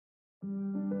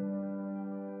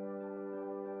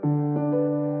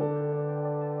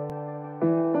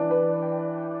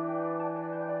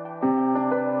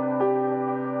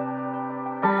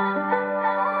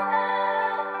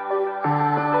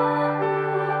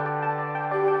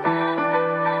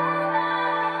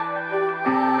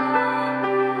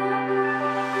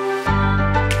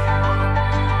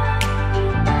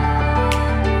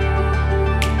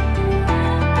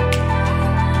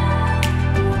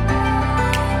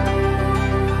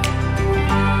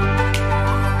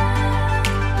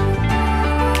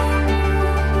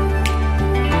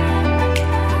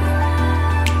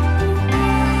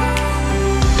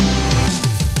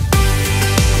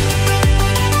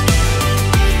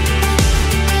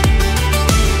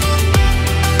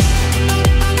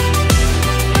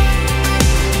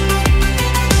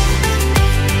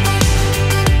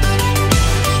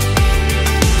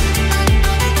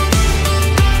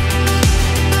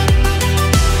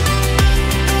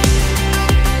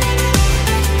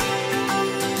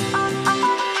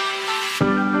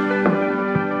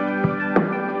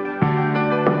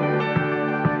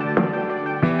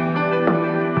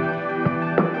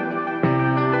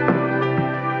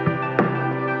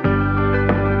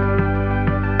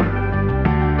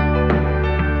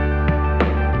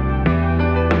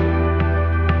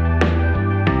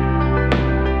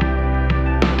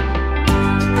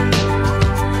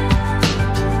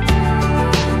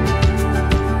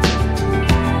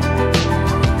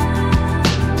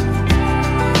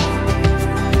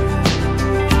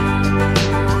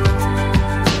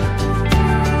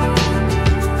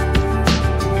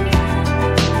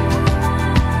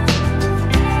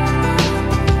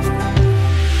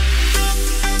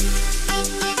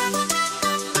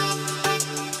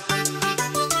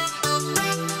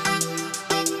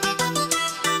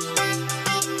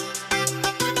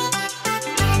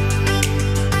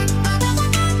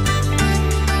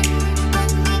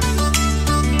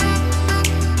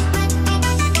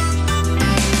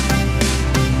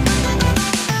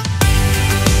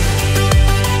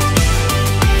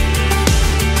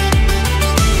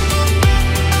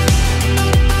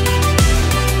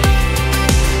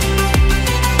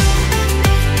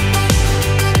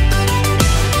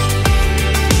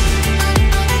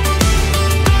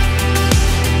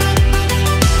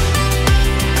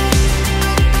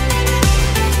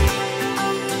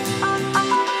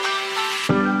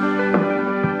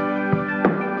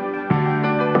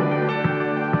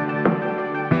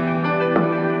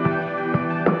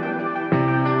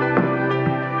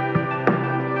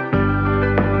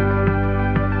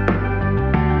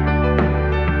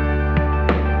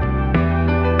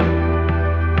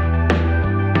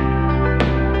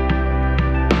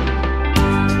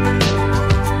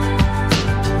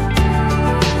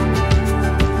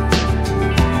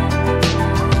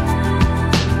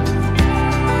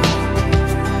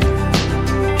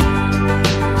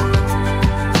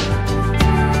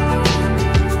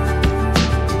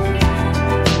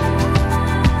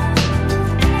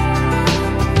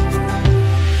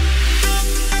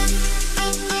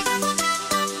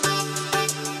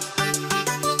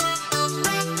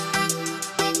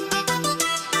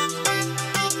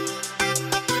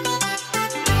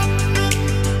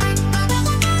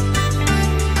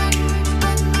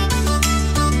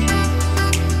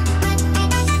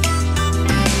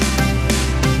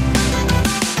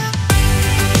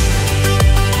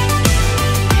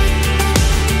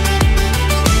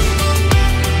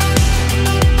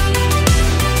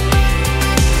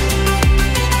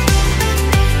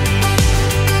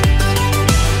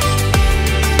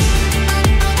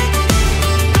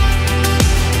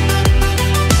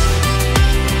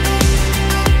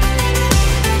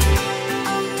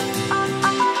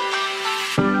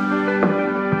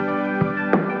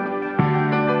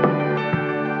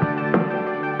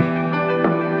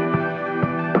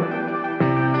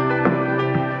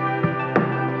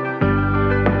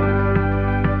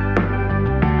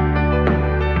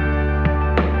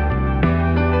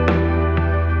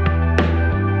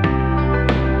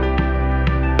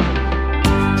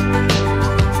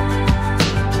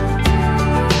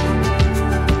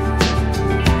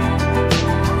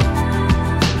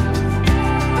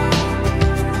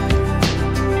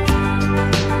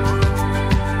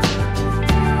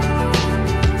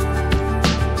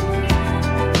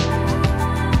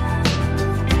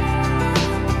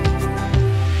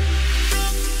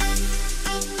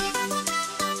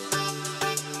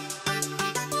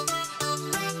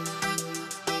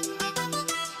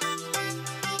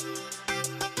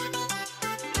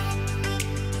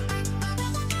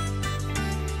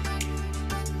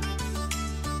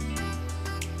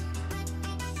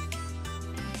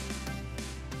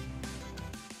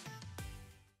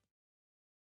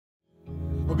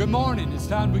Well, good morning. It's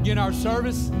time to begin our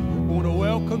service. I want to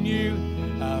welcome you,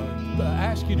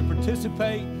 ask you to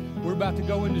participate. We're about to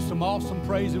go into some awesome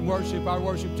praise and worship. Our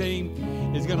worship team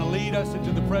is going to lead us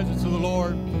into the presence of the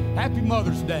Lord. Happy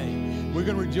Mother's Day. We're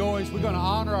going to rejoice. We're going to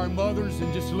honor our mothers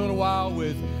in just a little while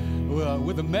with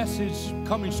a message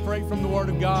coming straight from the Word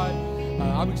of God.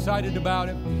 I'm excited about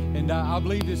it, and I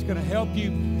believe it's going to help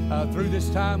you through this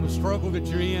time of struggle that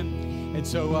you're in. And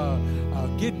so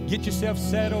get yourself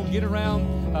settled, get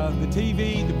around the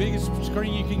TV, the biggest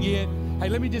screen you can get. Hey,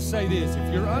 let me just say this.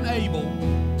 If you're unable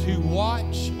to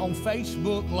watch on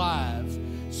Facebook Live,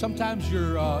 sometimes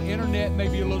your internet may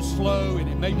be a little slow and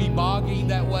it may be boggy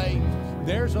that way.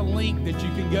 There's a link that you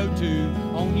can go to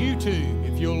on YouTube.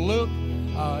 If you'll look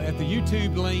at the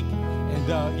YouTube link,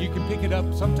 and you can pick it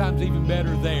up sometimes even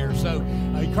better there. So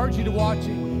I encourage you to watch it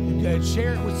and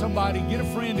share it with somebody. Get a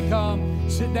friend to come,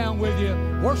 sit down with you,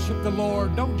 worship the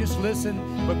Lord. Don't just listen,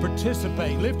 but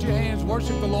participate. Lift your hands,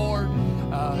 worship the Lord,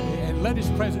 and let His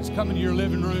presence come into your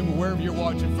living room or wherever you're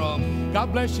watching from.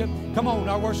 God bless you. Come on,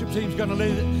 our worship team's going to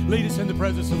lead us in the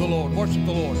presence of the Lord. Worship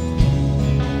the Lord.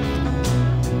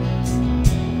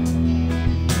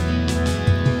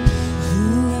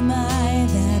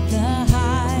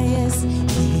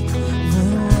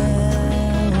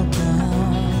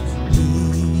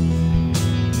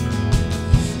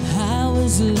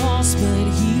 Lost, but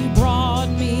He brought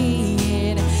me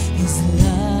in. His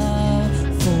love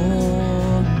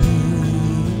for me.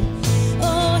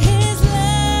 Oh, His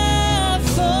love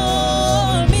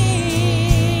for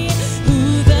me.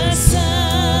 Who the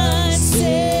Son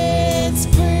sets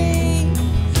free.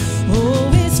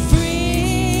 Oh, is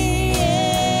free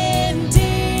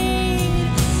indeed.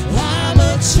 I'm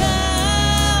a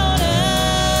child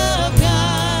of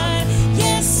God.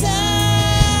 Yes, I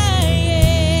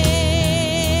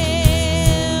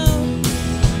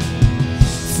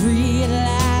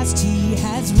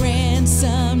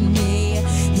ransomed me,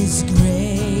 His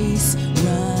grace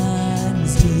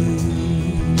runs deep.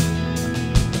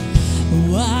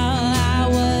 While I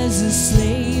was a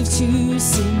slave to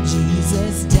sin,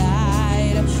 Jesus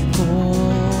died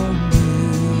for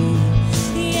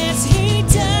me. Yes, He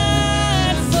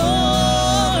died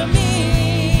for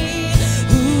me.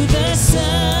 Who the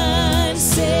Son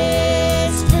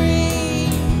sets free,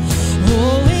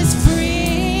 oh, is free.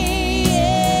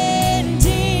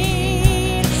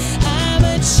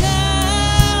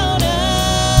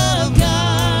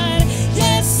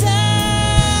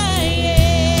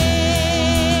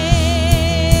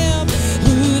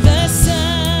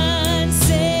 Son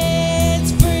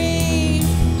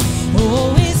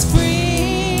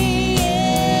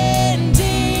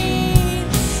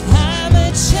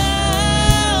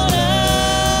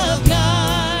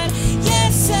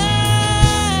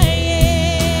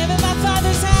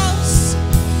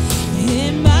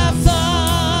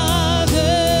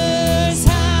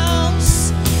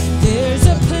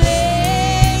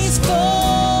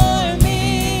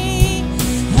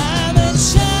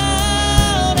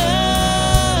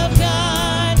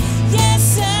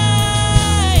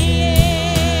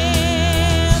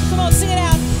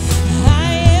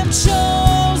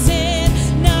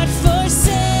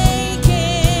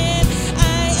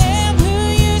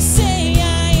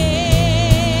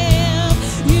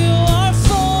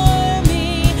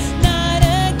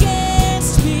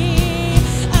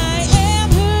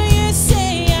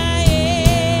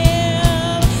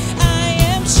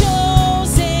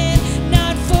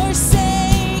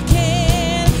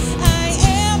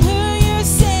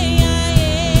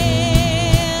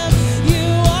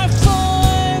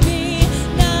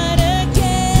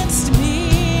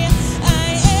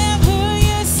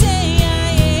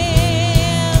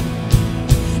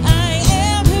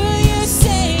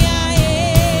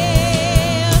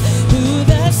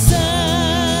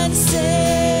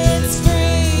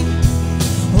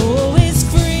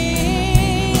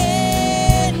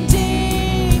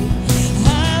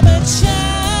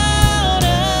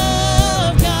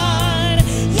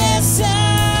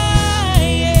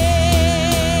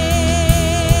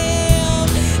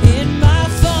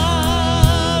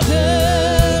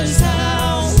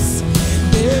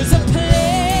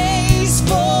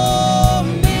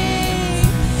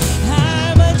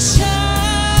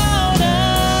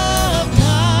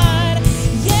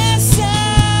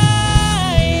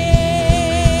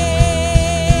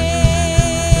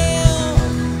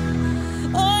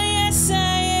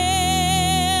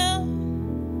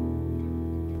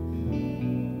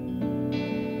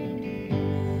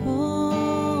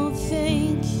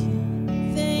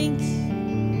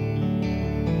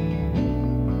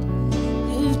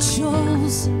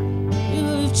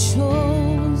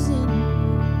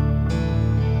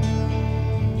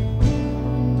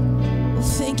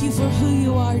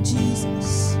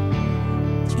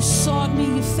found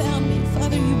me, you found me.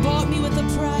 Father, you bought me with a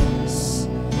price.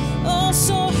 Oh,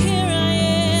 so here I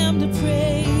am to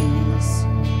praise.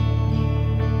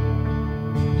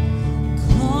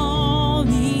 Call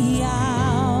me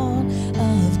out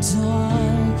of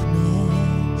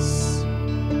darkness.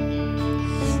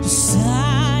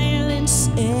 Silence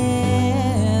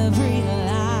every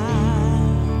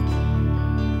lie.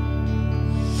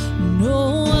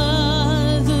 No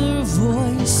other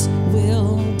voice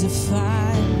will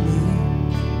define me.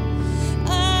 I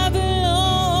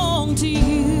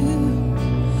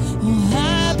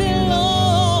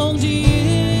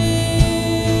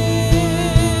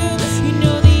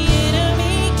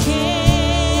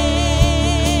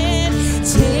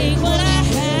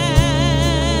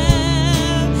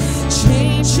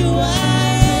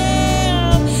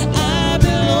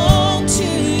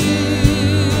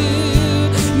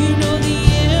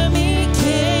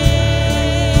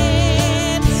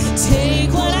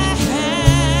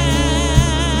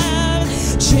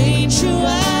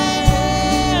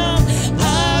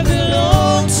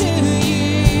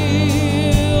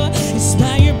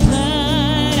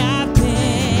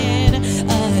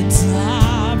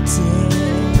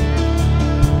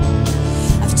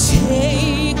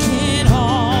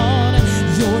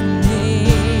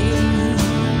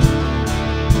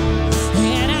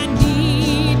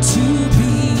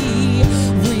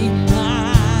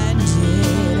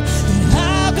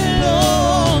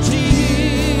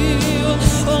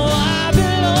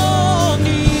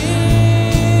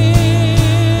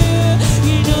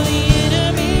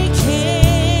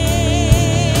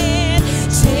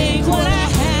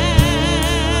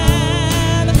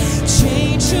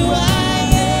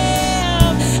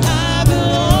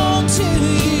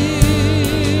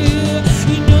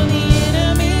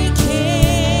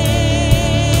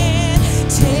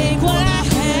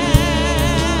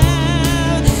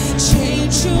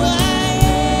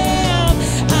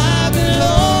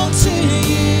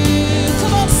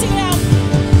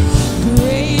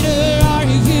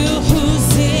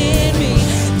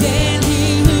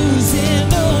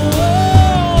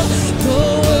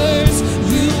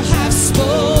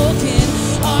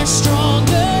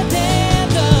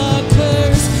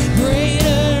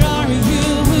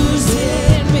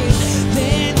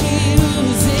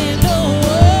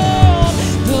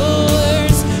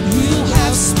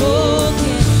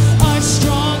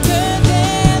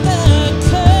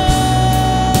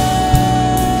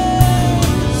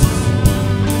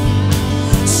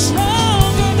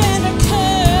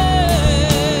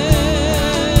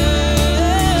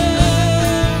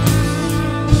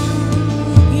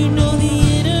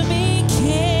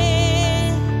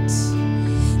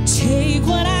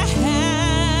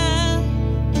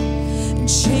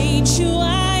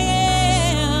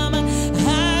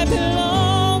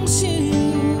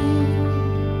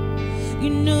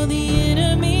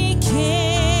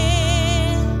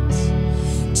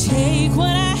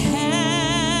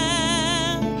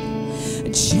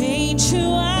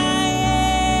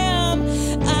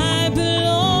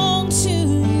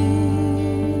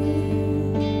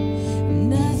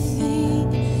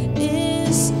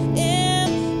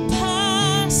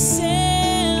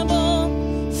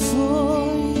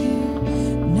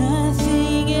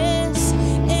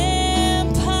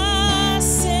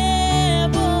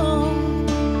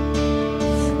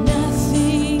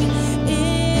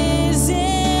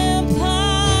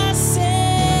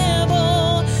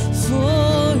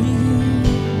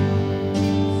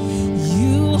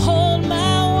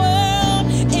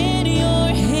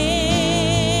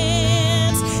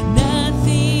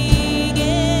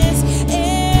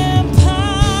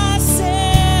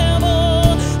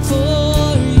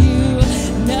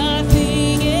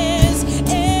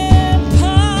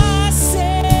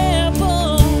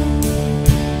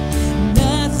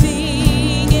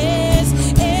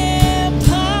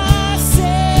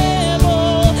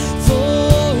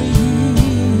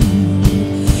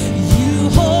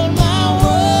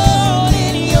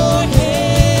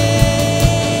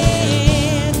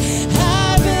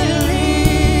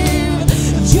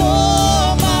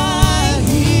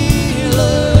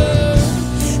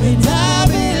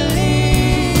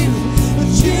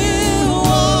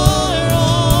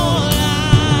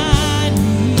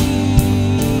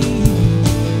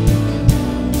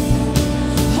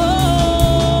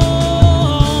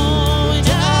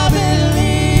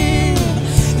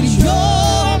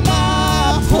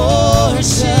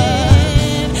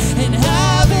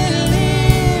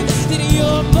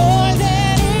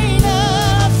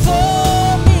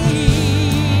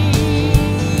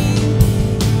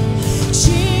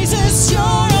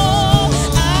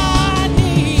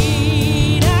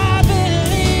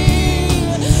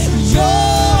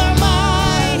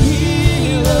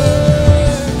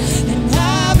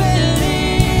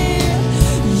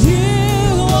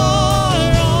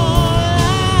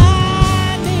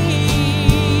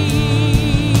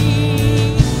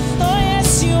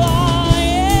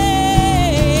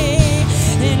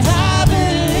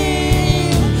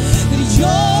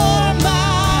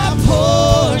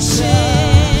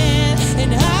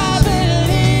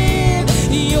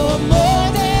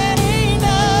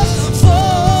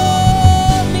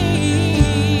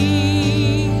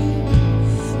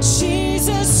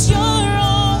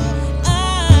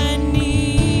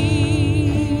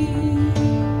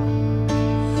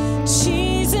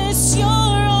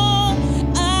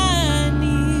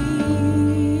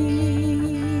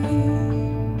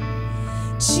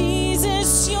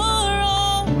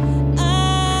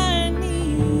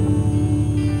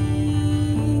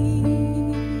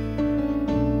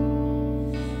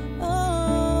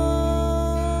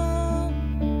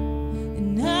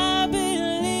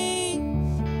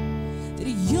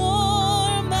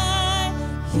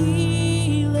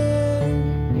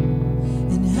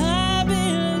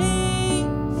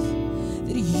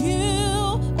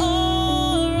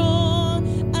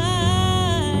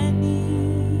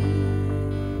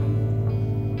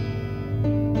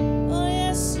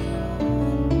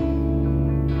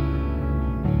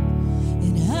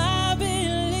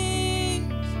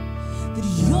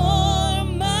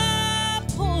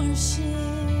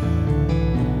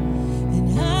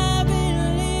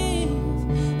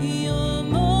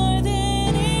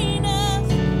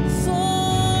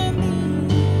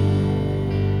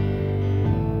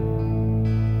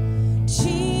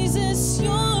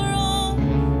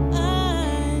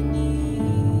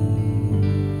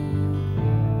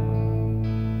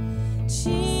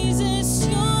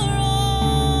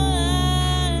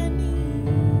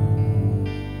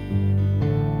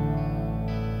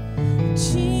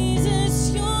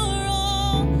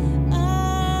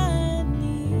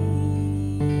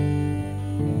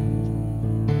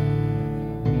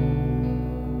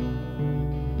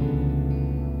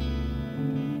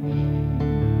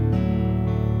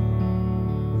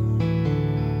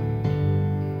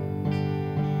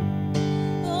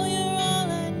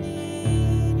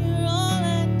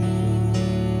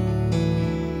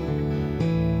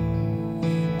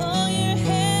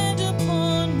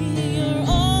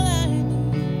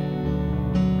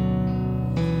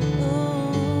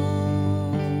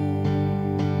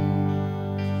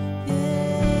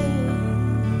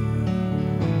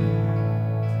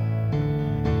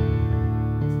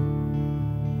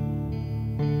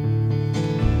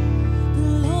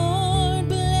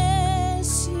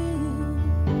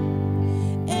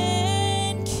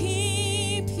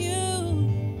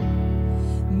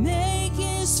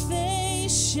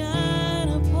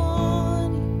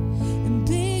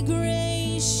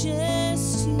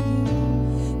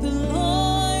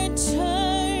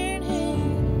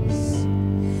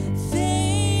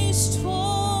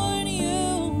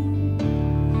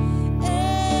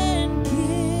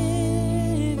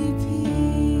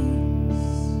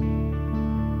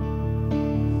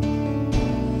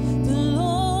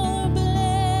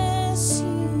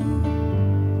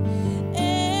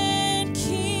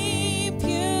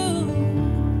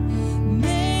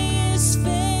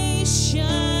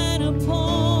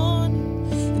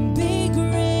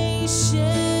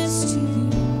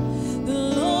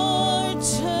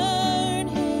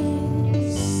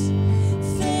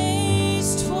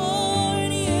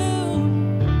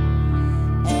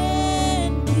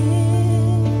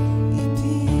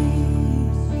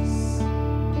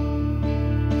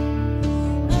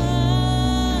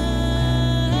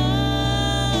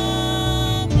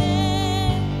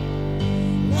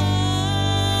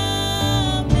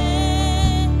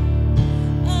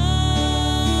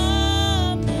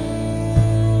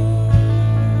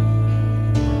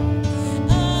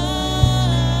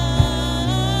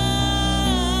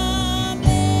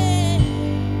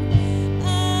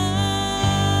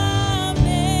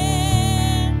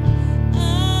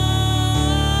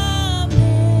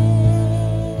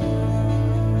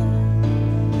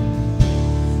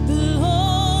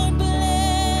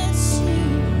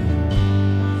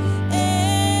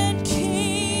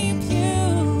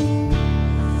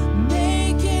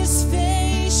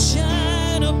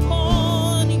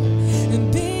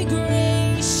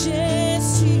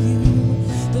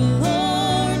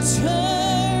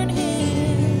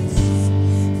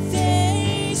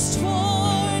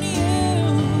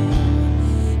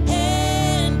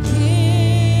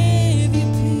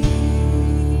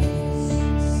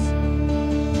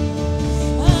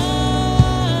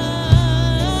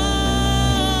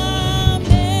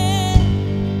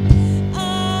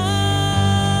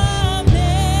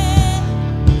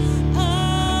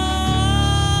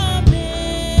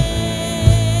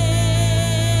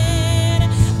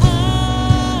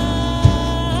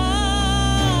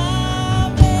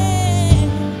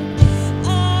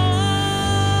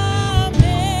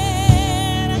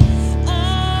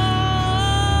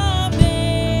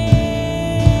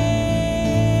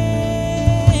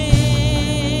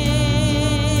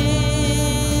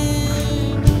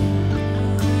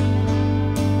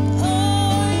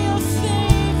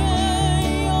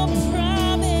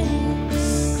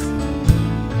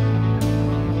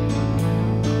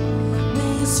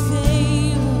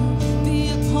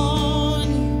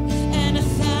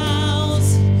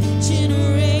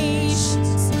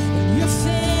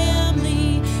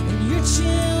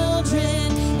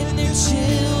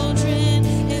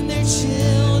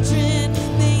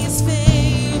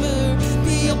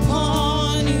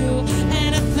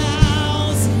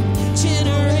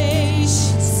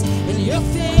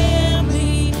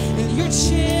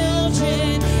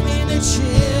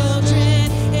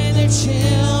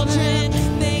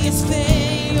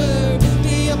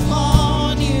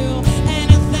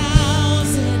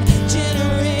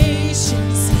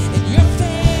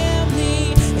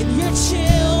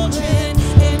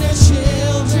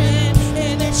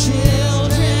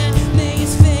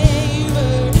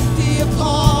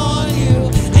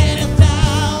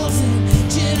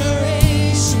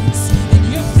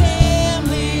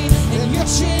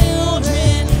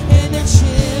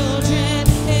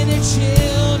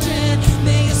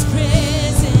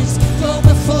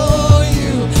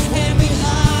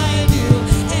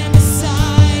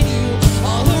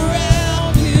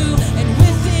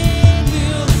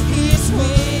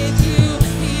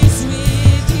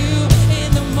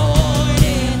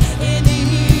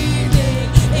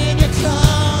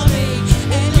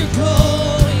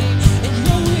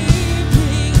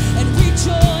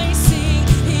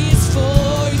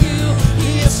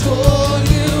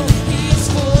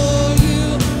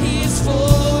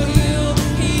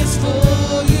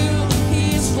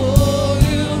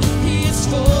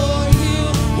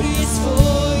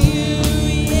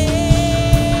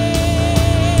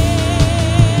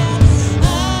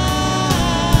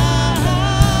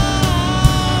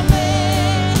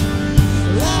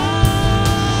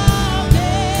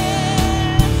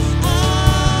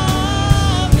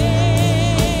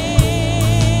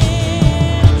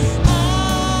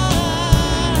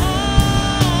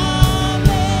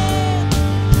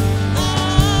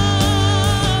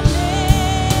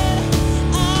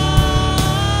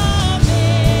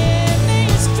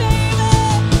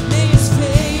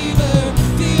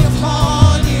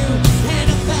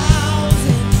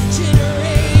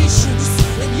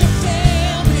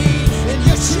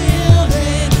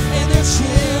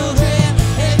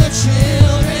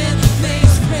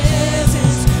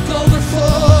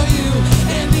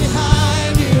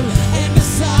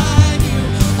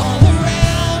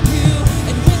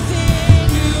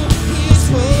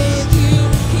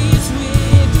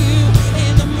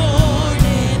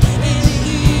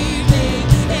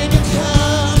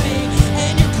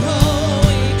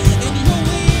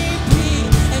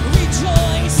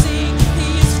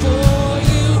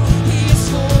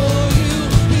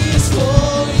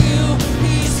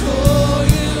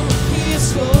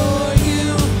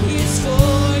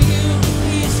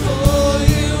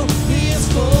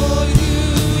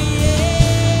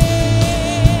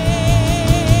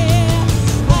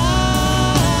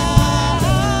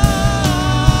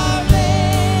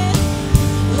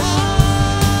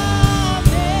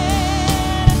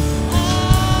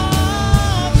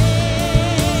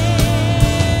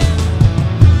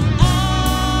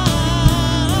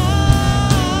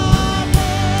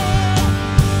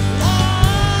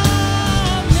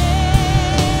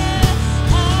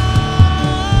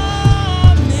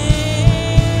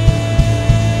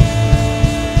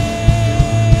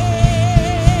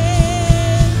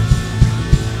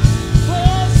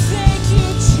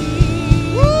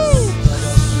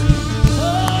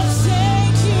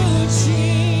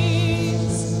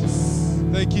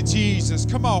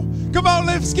Come on. Come on,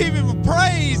 let's give him a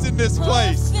praise in this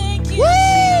place. Oh, thank you,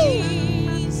 Woo!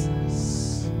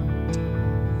 Jesus.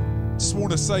 Just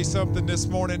want to say something this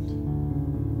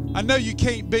morning. I know you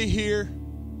can't be here.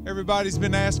 Everybody's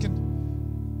been asking.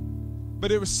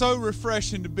 But it was so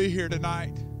refreshing to be here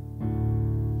tonight.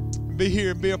 Be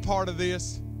here and be a part of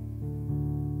this.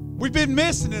 We've been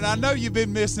missing it. I know you've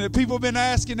been missing it. People have been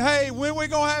asking, hey, when are we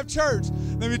going to have church?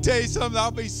 Let me tell you something.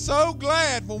 I'll be so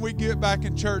glad when we get back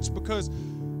in church, because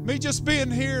me just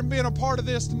being here and being a part of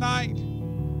this tonight,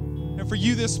 and for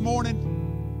you this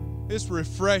morning, it's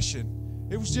refreshing.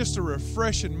 It was just a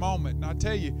refreshing moment. And I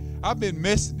tell you, I've been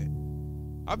missing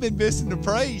it. I've been missing the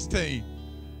praise team.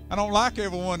 I don't like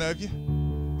every one of you,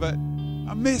 but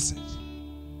I miss it.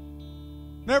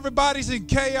 And everybody's in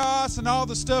chaos and all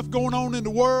the stuff going on in the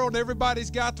world.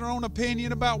 Everybody's got their own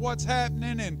opinion about what's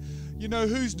happening and, you know,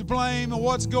 who's to blame and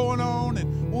what's going on.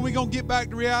 And when we're going to get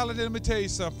back to reality, let me tell you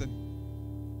something.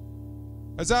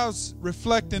 As I was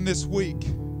reflecting this week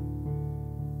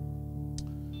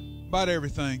about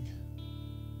everything,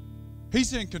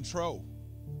 He's in control.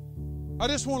 I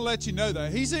just want to let you know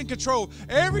that. He's in control.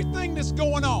 Everything that's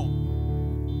going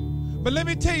on. But let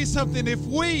me tell you something. If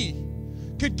we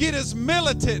could get us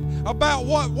militant about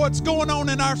what's going on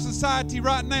in our society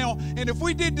right now. And if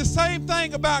we did the same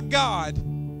thing about God,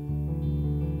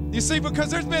 you see, because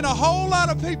there's been a whole lot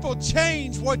of people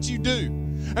change what you do.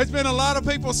 There's been a lot of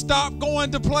people stop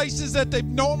going to places that they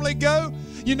normally go.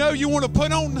 You know, you want to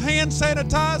put on hand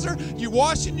sanitizer, you're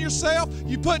washing yourself,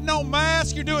 you're putting on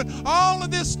masks, you're doing all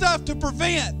of this stuff to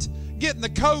prevent getting the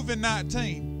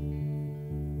COVID-19.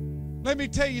 Let me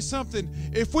tell you something.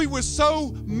 If we were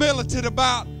so militant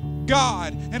about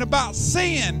God and about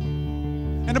sin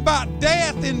and about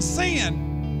death in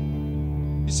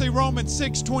sin, you see, Romans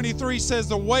 6:23 says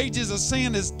the wages of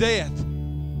sin is death.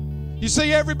 You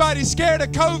see, everybody's scared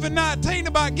of COVID-19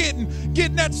 about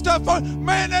getting that stuff on.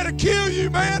 Man, that'll kill you,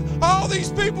 man. All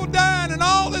these people dying and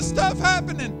all this stuff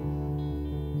happening.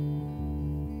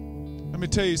 Let me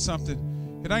tell you something.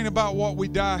 It ain't about what we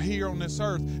die here on this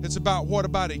earth. It's about what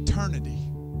about eternity.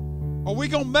 Are we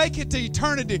going to make it to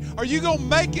eternity? Are you going to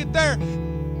make it there?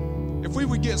 If we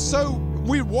would get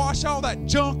we'd wash all that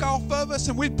junk off of us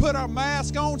and we'd put our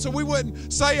mask on so we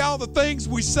wouldn't say all the things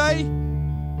we say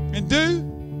and do.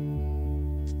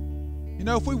 You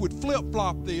know, if we would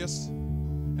flip-flop this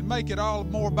and make it all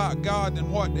more about God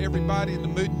than what everybody in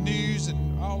the news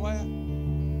and all that,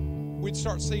 we'd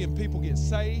start seeing people get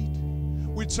saved.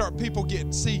 We'd start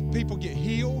see people get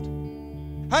healed.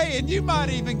 Hey, and you might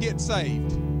even get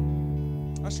saved.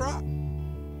 That's right.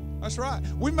 That's right.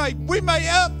 We may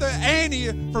up the ante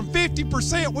from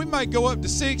 50%. We may go up to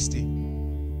 60.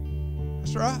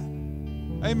 That's right.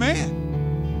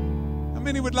 Amen. How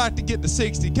many would like to get to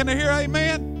 60? Can I hear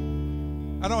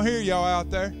amen? I don't hear y'all out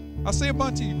there. I see a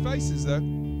bunch of your faces, though.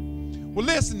 Well,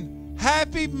 listen,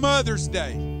 happy Mother's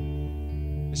Day.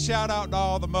 A shout out to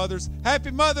all the mothers. Happy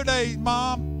Mother's Day,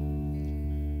 Mom.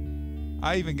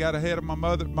 I even got ahead of my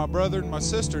brother, and my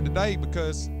sister today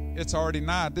because it's already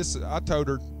night. I told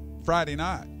her Friday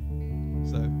night.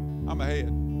 So I'm ahead.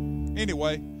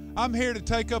 Anyway, I'm here to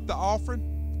take up the offering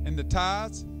and the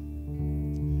tithes.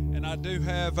 And I do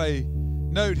have a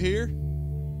note here.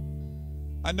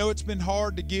 I know it's been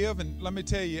hard to give, and let me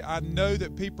tell you, I know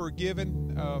that people are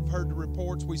giving. I've heard the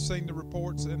reports. We've seen the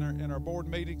reports in our board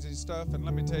meetings and stuff, and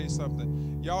let me tell you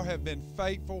something. Y'all have been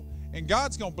faithful, and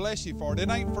God's going to bless you for it.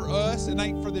 It ain't for us. It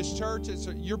ain't for this church.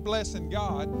 You're blessing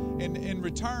God, and in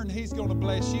return, He's going to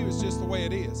bless you. It's just the way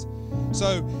it is.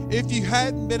 So if you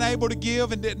hadn't been able to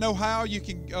give and didn't know how, you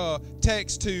can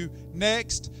text to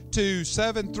NEXT to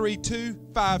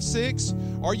 73256,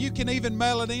 or you can even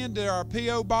mail it in to our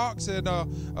P.O. Box at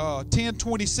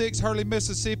 1026 Hurley,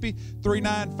 Mississippi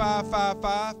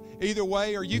 39555. Either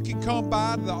way, or you can come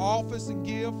by to the office and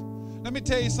give. Let me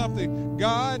tell you something.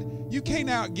 God, you can't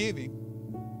outgive Him.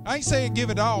 I ain't saying give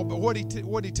it all, but what he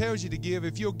tells you to give,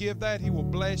 if you'll give that, He will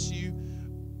bless you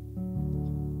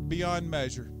beyond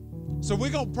measure. So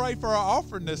we're going to pray for our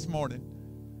offering this morning.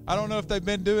 I don't know if they've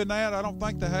been doing that. I don't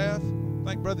think they have. I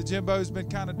think Brother Jimbo's been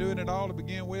kind of doing it all to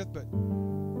begin with. But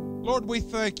Lord, we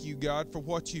thank you, God, for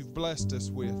what you've blessed us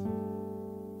with.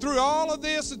 Through all of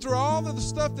this and through all of the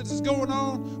stuff that is going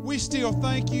on, we still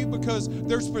thank you because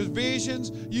there's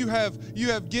provisions you have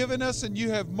given us and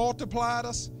you have multiplied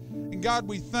us. And God,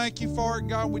 we thank you for it.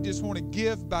 God, we just want to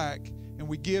give back, and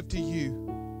we give to you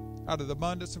out of the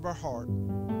abundance of our heart.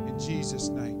 In Jesus'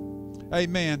 name.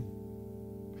 Amen.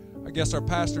 I guess our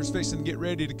pastor's fixing to get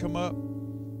ready to come up.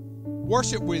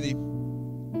 Worship with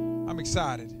him. I'm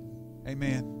excited.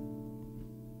 Amen.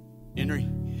 Henry,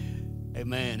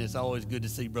 amen. It's always good to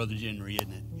see Brother Henry,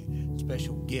 isn't it?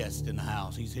 Special guest in the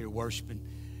house. He's here worshiping.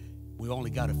 We only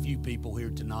got a few people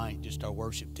here tonight, just our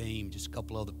worship team, just a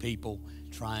couple other people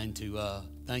trying to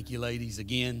thank you, ladies,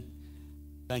 again.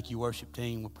 Thank you, worship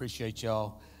team. We appreciate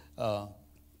y'all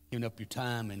giving up your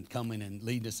time and coming and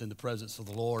leading us in the presence of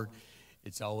the Lord.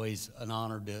 It's always an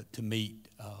honor to meet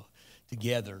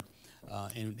together.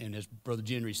 And as Brother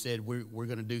Henry said, we're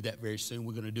going to do that very soon.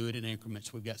 We're going to do it in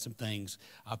increments. We've got some things.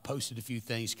 I posted a few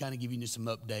things, kind of giving you some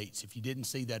updates. If you didn't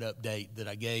see that update that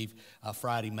I gave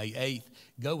Friday, May 8th,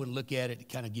 go and look at it to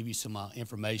kind of give you some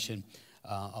information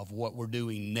of what we're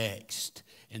doing next.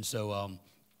 And so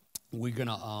we're going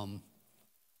to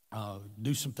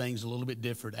do some things a little bit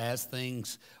different. As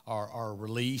things are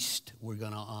released, we're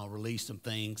going to release some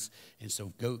things. And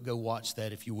so go watch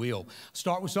that if you will.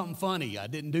 Start with something funny. I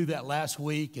didn't do that last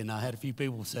week, and I had a few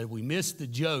people who said we missed the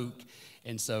joke.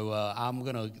 And so I'm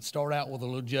going to start out with a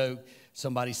little joke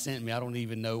somebody sent me. I don't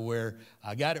even know where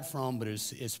I got it from, but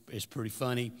it's pretty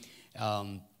funny.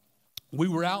 We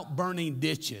were out burning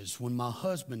ditches when my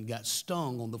husband got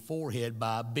stung on the forehead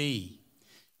by a bee.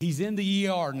 He's in the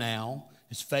ER now.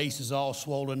 His face is all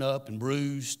swollen up and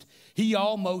bruised. He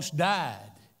almost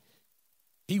died.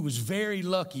 He was very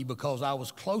lucky because I was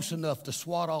close enough to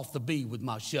swat off the bee with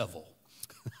my shovel.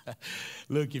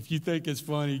 Look, if you think it's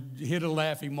funny, hit a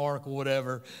laughing mark or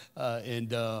whatever.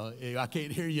 I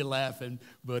can't hear you laughing,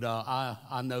 but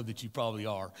I know that you probably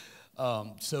are.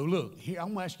 So look, here,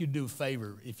 I'm going to ask you to do a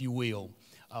favor, if you will.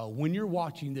 When you're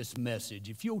watching this message,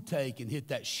 if you'll take and hit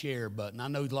that share button. I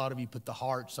know a lot of you put the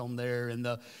hearts on there and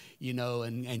the,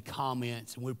 and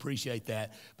comments, and we appreciate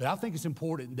that. But I think it's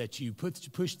important that you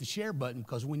push the share button,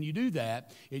 because when you do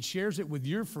that, it shares it with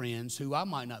your friends who I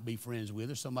might not be friends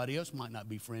with or somebody else might not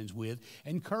be friends with.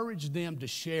 Encourage them to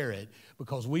share it,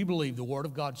 because we believe the Word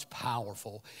of God's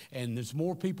powerful, and there's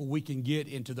more people we can get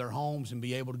into their homes and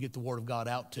be able to get the Word of God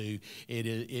out to.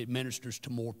 It ministers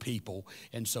to more people.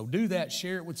 And so do that.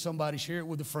 Share it with somebody. Share it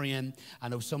with a friend. I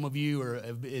know some of you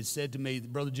have said to me,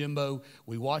 Brother Jimbo,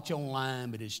 we watch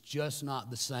online, but it's just not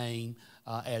the same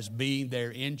as being there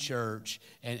in church.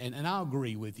 And I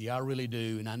agree with you. I really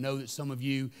do. And I know that some of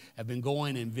you have been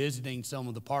going and visiting some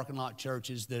of the parking lot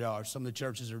churches some of the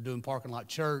churches that are doing parking lot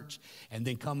church, and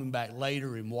then coming back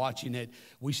later and watching it.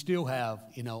 We still have,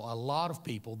 a lot of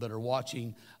people that are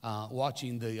watching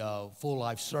the full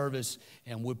life service,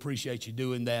 and we appreciate you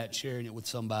doing that, sharing it with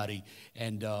somebody,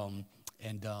 and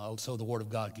so the Word of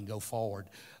God can go forward.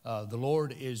 The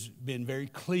Lord has been very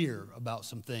clear about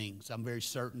some things. I'm very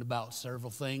certain about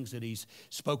several things that He's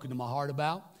spoken to my heart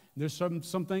about. There's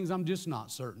some things I'm just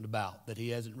not certain about that He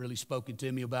hasn't really spoken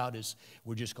to me about.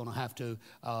 We're just going to have to,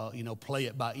 play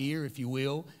it by ear, if you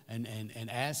will. And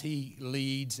as He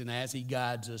leads and as He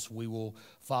guides us, we will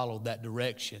follow that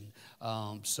direction.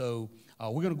 So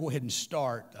we're going to go ahead and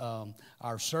start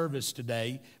our service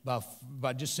today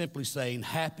by just simply saying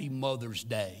Happy Mother's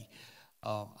Day.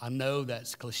 I know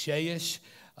that's cliche-ish,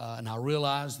 and I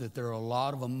realize that there are a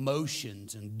lot of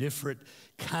emotions and different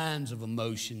kinds of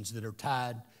emotions that are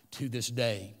tied to this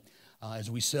day.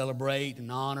 As we celebrate and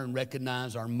honor and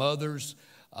recognize our mothers,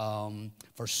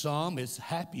 for some it's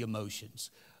happy emotions.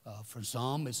 For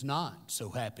some it's not so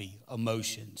happy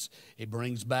emotions. It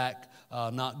brings back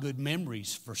not good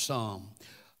memories for some.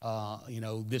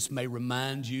 This may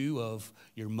remind you of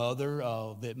your mother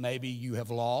that maybe you have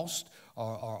lost,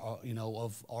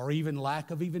 or even lack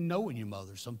of even knowing your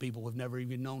mother. Some people have never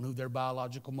even known who their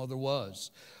biological mother was.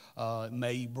 It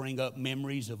may bring up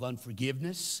memories of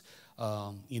unforgiveness,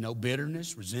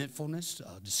 bitterness, resentfulness,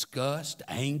 disgust,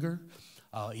 anger,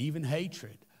 even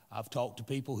hatred. I've talked to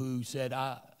people who said,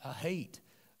 I hate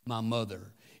my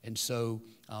mother. And so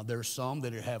there are some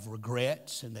that have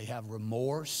regrets and they have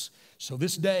remorse. So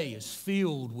this day is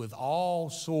filled with all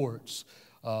sorts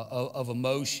of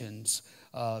emotions.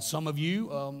 Some of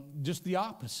you, just the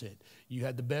opposite. You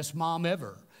had the best mom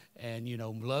ever. And,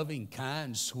 loving,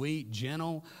 kind, sweet,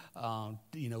 gentle,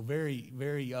 very,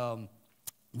 very,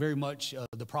 very much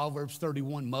the Proverbs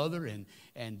 31 mother.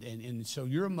 And so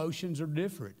your emotions are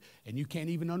different. And you can't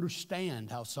even understand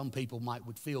how some people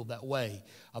would feel that way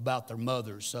about their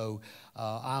mothers. So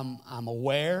I'm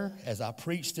aware, as I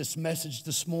preach this message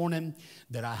this morning,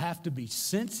 that I have to be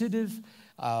sensitive,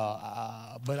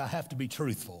 but I have to be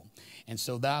truthful. And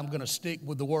so that I'm going to stick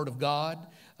with the Word of God.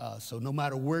 So no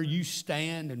matter where you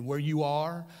stand and where you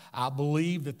are, I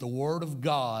believe that the Word of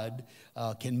God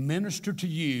can minister to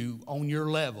you on your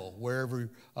level, wherever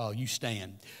you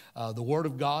stand. The Word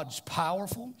of God is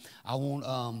powerful. I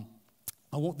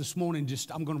want this morning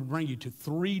I'm going to bring you to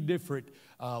three different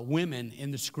women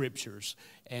in the Scriptures.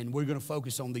 And we're going to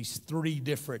focus on these three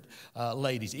different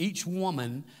ladies. Each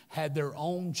woman had their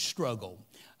own struggle.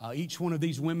 Each one of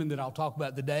these women that I'll talk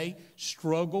about today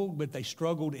struggled, but they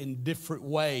struggled in different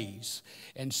ways.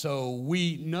 And so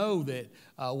we know that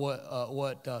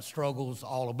what struggle is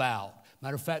all about.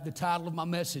 Matter of fact, the title of my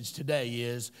message today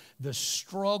is The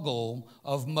Struggle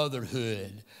of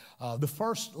Motherhood. The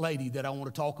first lady that I want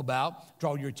to talk about,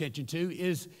 draw your attention to,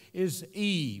 is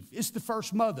Eve. It's the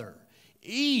first mother.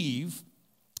 Eve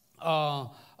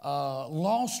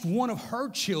lost one of her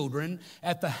children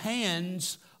at the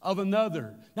hands of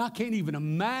another. Now, I can't even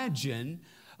imagine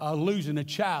losing a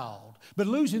child. But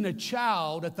losing a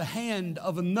child at the hand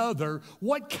of another,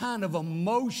 what kind of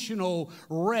emotional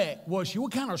wreck was she?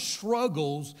 What kind of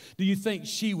struggles do you think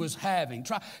she was having?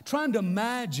 Trying to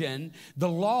imagine the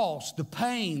loss, the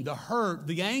pain, the hurt,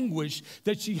 the anguish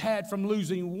that she had from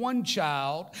losing one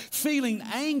child, feeling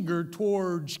anger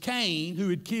towards Cain, who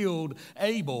had killed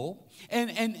Abel.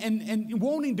 and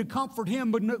wanting to comfort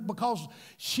him, but because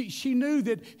she knew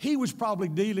that he was probably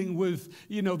dealing with,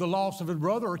 the loss of his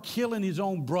brother or killing his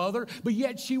own brother, but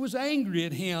yet she was angry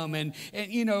at him,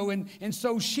 and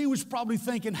so she was probably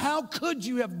thinking, how could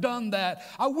you have done that?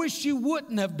 I wish you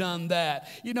wouldn't have done that.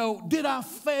 Did I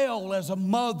fail as a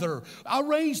mother? I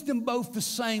raised them both the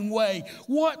same way.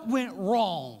 What went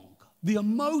wrong? The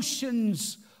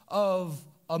emotions of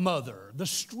a mother, the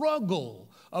struggle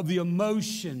of the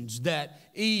emotions that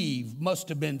Eve must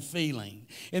have been feeling.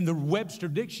 In the Webster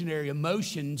Dictionary,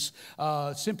 emotions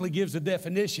simply gives a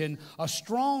definition: a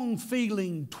strong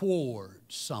feeling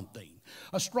towards something,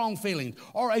 a strong feeling,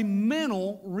 or a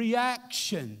mental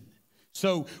reaction.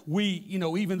 So we,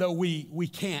 even though we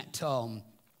can't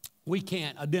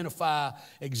identify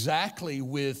exactly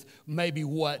with maybe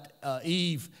what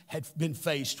Eve had been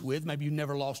faced with. Maybe you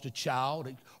never lost a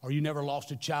child, or you never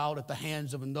lost a child at the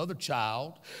hands of another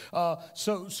child.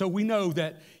 So we know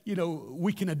that,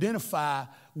 we can identify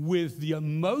with the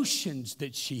emotions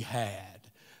that she had.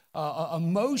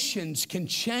 Emotions can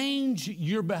change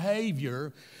your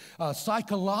behavior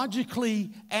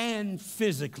psychologically and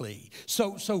physically.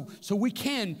 So we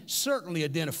can certainly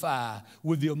identify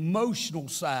with the emotional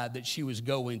side that she was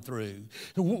going through.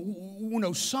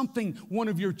 Something one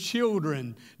of your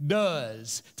children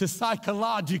does to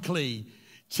psychologically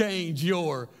change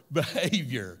your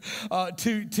behavior.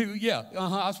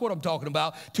 That's what I'm talking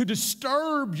about. To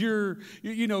disturb to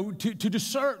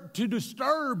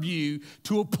disturb you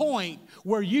to a point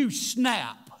where you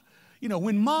snap.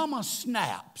 When mama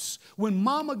snaps, when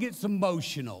mama gets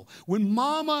emotional, when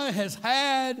mama has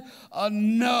had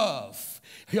enough,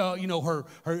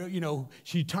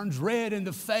 she turns red in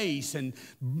the face, and,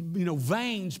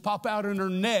 veins pop out in her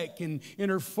neck and in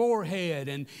her forehead,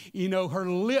 and, her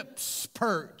lips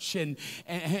perch, and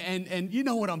you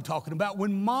know what I'm talking about.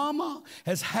 When mama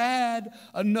has had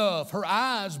enough, her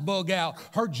eyes bug out,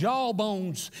 her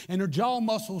jawbones and her jaw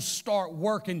muscles start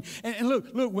working. And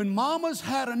look, when mama's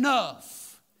had enough,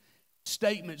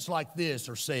 statements like this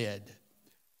are said: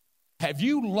 have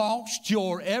you lost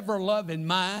your ever-loving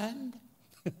mind?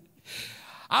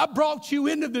 I brought you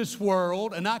into this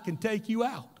world, and I can take you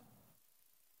out.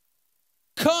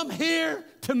 Come here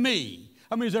to me.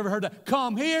 How many has ever heard that?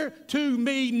 Come here to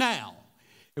me now.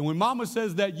 And when mama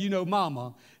says that,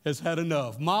 mama has had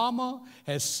enough. Mama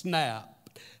has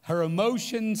snapped. Her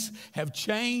emotions have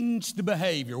changed the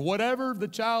behavior. Whatever the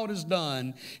child has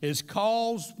done has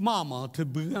caused mama to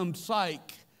become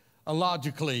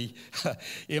psychologically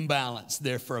imbalanced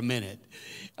there for a minute.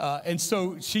 And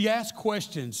so she asked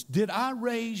questions. Did I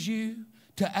raise you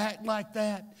to act like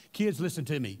that? Kids, listen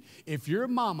to me. If your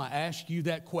mama asks you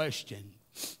that question,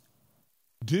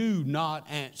 do not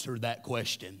answer that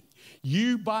question.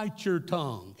 You bite your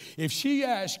tongue. If she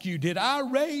asks you, did I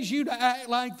raise you to act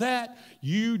like that?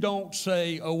 You don't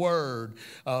say a word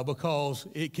because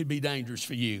it could be dangerous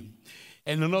for you.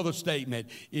 And another statement,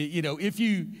 if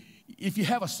you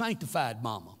have a sanctified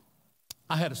mama,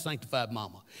 I had a sanctified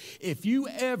mama. If you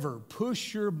ever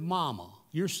push your mama,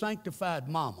 your sanctified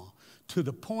mama, to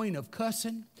the point of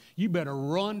cussing, you better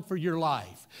run for your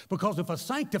life. Because if a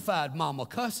sanctified mama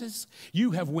cusses,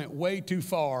 you have went way too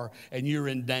far and you're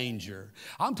in danger.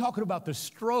 I'm talking about the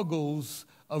struggles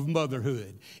of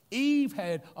motherhood. Eve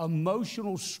had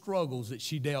emotional struggles that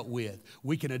she dealt with.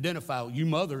 We can identify, you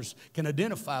mothers can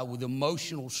identify with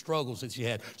emotional struggles that she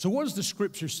had. So what does the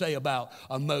scripture say about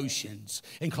emotions?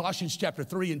 In Colossians chapter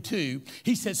 3 and 2,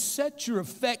 he says, set your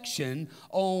affection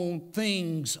on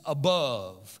things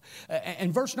above.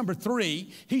 And verse number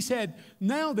 3, he said,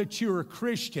 now that you're a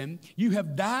Christian, you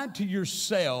have died to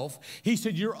yourself. He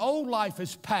said, your old life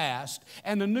is past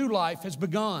and a new life has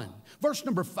begun. Verse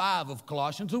number 5 of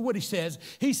Colossians, look what he says.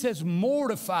 He says,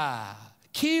 mortify,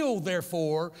 kill,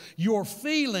 therefore, your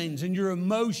feelings and your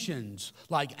emotions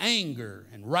like anger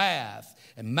and wrath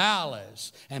and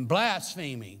malice and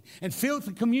blaspheming and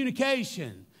filthy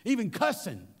communication, even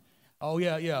cussing. Oh,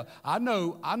 yeah. I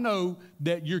know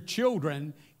that your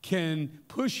children can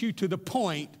push you to the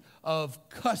point of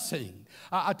cussing.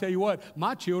 I tell you what,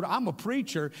 my children, I'm a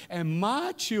preacher, and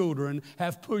my children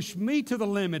have pushed me to the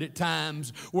limit at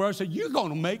times where I said, you're going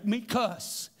to make me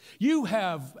cuss. You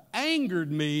have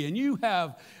angered me, and you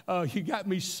got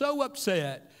me so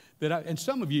upset that and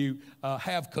some of you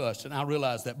have cussed, and I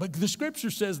realize that. But the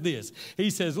scripture says this. He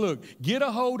says, look,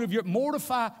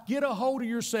 mortify, get a hold of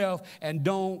yourself, and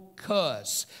don't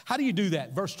cuss. How do you do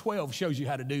that? Verse 12 shows you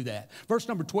how to do that. Verse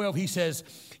number 12, he says,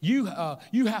 you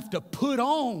have to put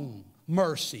on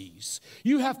mercies.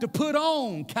 You have to put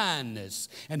on kindness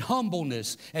and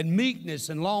humbleness and meekness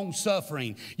and long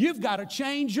suffering. You've got to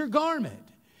change your garment.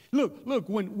 Look,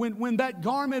 when that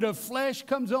garment of flesh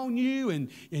comes on you and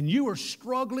you are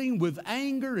struggling with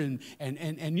anger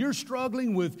and you're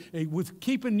struggling with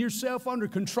keeping yourself under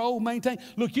control, maintain,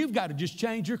 look, you've got to just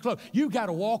change your clothes. You've got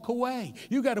to walk away.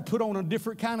 You've got to put on a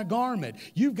different kind of garment.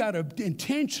 You've got to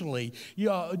intentionally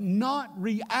not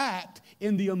react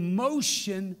in the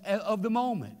emotion of the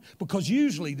moment, because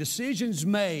usually decisions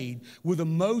made with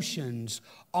emotions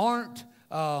aren't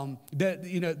are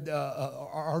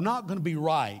not going to be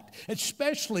right,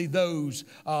 especially those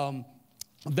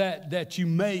that you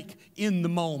make in the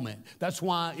moment. That's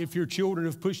why if your children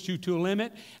have pushed you to a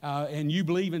limit and you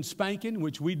believe in spanking,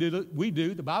 which we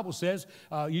do, the Bible says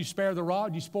you spare the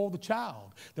rod, you spoil the child.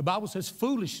 The Bible says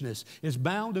foolishness is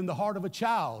bound in the heart of a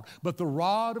child, but the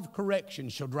rod of correction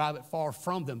shall drive it far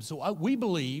from them. So we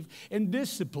believe in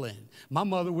discipline. My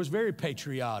mother was very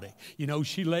patriotic. You know,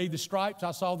 she laid the stripes,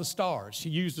 I saw the stars. She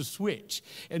used a switch.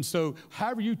 And so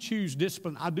however you choose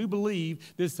discipline, I do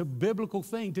believe this is a biblical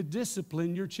thing to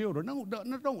discipline your children.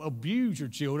 Don't abuse your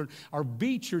children or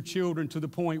beat your children to the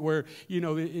point where, you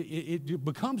know, it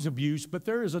becomes abuse, but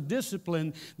there is a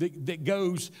discipline that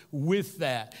goes with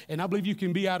that. And I believe you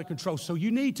can be out of control. So you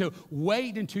need to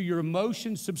wait until your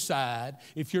emotions subside.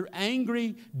 If you're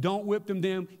angry, don't whip them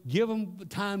down. Give them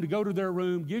time to go to their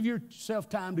room. Give yourself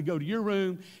time to go to your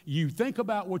room. You think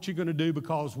about what you're going to do,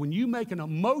 because when you make an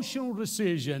emotional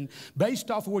decision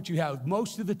based off of what you have,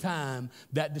 most of the time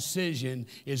that decision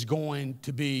is going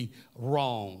to be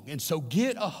wrong. And so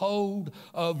get a hold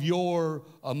of your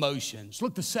emotions.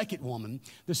 Look, the second woman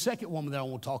that I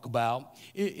want to talk about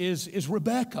is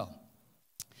Rebekah.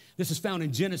 This is found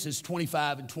in Genesis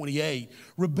 25 and 28.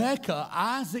 Rebekah,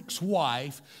 Isaac's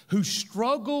wife, who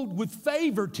struggled with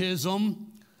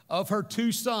favoritism of her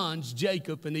two sons,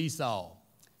 Jacob and Esau.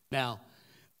 Now,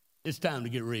 it's time to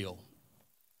get real.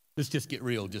 Let's just get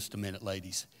real just a minute,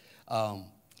 ladies.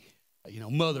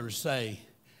 Mothers say,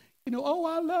 oh,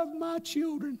 I love my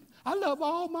children. I love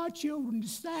all my children the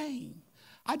same.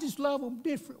 I just love them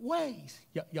different ways.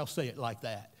 Y'all say it like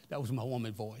that. That was my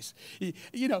woman voice. Let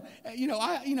me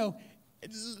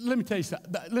tell you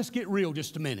something. Let's get real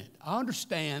just a minute. I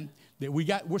understand that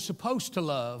we're supposed to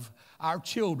love our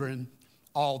children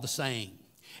all the same.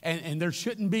 And there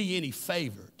shouldn't be any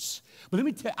favorites. But let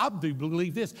me tell you, I do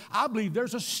believe this. I believe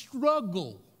there's a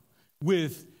struggle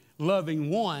with loving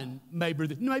one.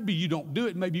 Maybe you don't do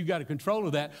it. Maybe you got a control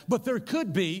of that. But there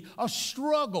could be a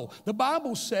struggle. The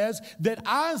Bible says that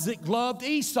Isaac loved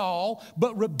Esau,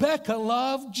 but Rebekah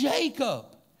loved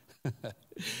Jacob.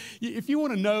 If you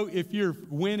want to know if you're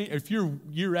winning, if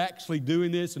you're actually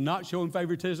doing this and not showing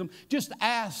favoritism, just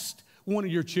ask one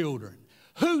of your children.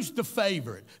 Who's the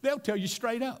favorite? They'll tell you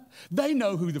straight up. They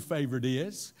know who the favorite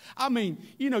is. I mean,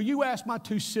 you ask my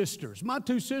two sisters. My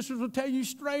two sisters will tell you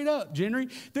straight up, Jenny.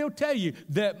 They'll tell you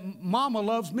that Mama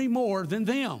loves me more than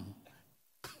them.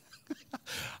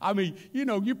 I mean,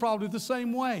 you're probably the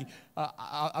same way.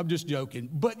 I'm just joking.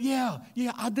 But yeah,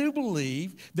 I do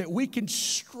believe that we can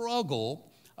struggle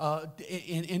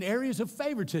in areas of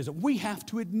favoritism. We have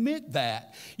to admit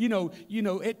that.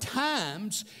 At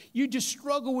times, you just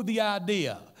struggle with the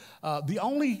idea. The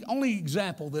only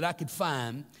example that I could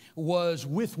find was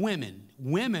with women.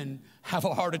 Women have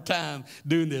a harder time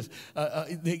doing this.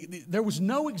 There was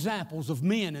no examples of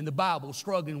men in the Bible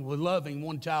struggling with loving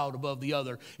one child above the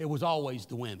other. It was always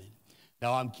the women.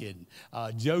 No, I'm kidding.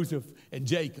 Joseph and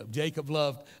Jacob. Jacob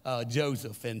loved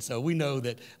Joseph, and so we know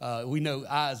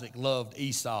Isaac loved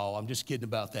Esau. I'm just kidding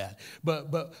about that.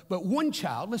 But one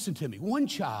child, listen to me, one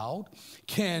child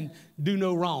can do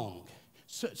no wrong.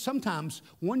 So sometimes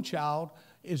one child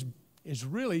is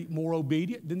really more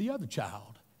obedient than the other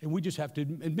child. And we just have to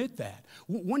admit that.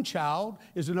 One child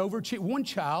is one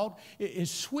child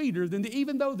is sweeter than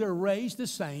even though they're raised the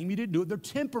same, you didn't do it, their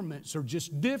temperaments are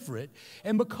just different.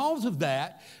 And because of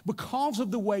that, because of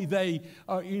the way they,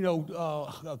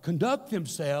 conduct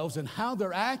themselves and how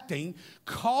they're acting,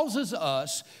 causes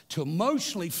us to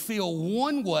emotionally feel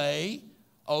one way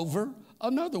over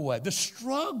another way. The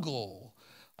struggle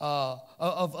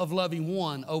of loving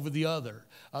one over the other.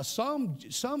 Some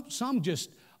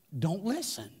just don't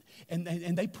listen,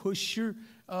 and they push your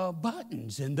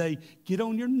buttons, and they get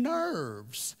on your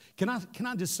nerves. Can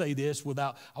I just say this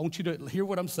I want you to hear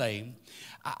what I'm saying.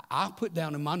 I put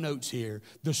down in my notes here,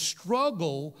 the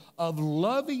struggle of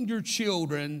loving your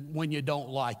children when you don't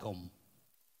like them.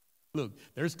 Look,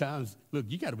 there's times,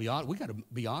 you got to be honest. We got to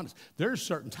be honest. There's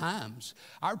certain times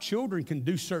our children can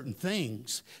do certain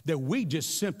things that we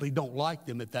just simply don't like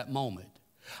them at that moment.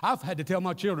 I've had to tell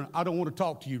my children, I don't want to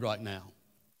talk to you right now.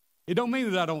 It don't mean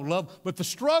that I don't love, but the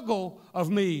struggle of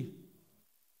me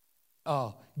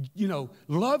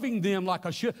loving them like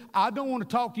I should. I don't want to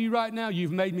talk to you right now.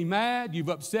 You've made me mad. You've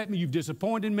upset me. You've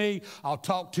disappointed me. I'll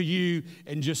talk to you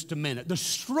in just a minute. The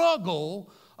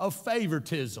struggle of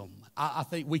favoritism. I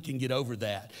think we can get over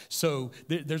that. So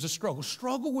there's a struggle.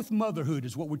 Struggle with motherhood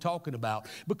is what we're talking about,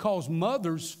 because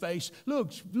mothers face,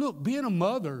 look, being a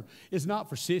mother is not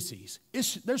for sissies.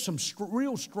 There's some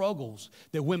real struggles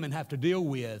that women have to deal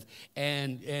with,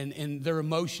 and they're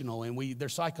emotional and they're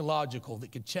psychological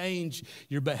that could change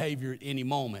your behavior at any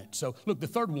moment. So look, the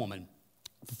third woman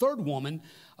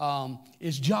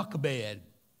is Jochebed.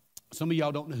 Some of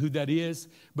y'all don't know who that is,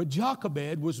 but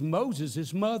Jochebed was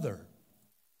Moses' mother.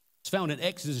 It's found in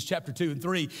Exodus chapter 2 and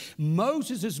 3.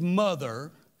 Moses'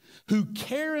 mother, who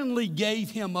caringly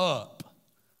gave him up.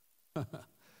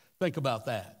 Think about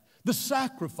that. The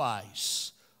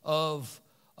sacrifice of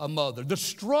a mother. The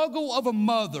struggle of a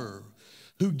mother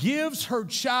who gives her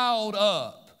child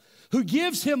up, who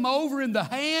gives him over in the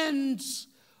hands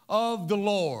of the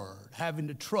Lord, having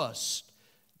to trust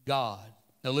God.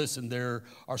 Now listen, there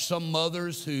are some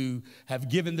mothers who have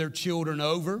given their children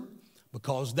over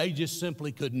because they just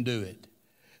simply couldn't do it.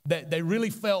 That they really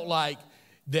felt like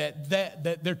that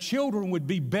their children would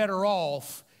be better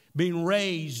off being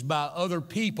raised by other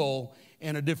people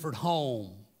in a different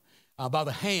home, by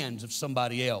the hands of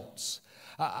somebody else.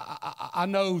 I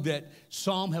know that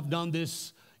some have done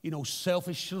this,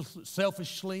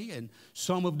 selfishly, and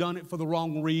some have done it for the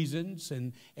wrong reasons,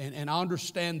 and I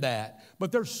understand that.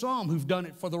 But there's some who've done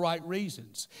it for the right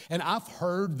reasons. And I've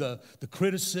heard the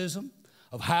criticism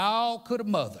of how could a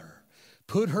mother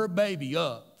put her baby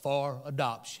up for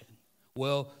adoption.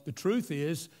 Well, the truth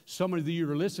is, some of you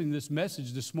are listening to this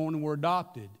message this morning were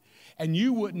adopted. And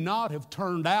you would not have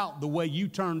turned out the way you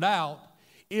turned out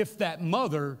if that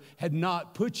mother had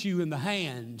not put you in the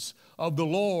hands of the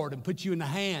Lord and put you in the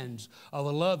hands of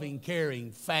a loving,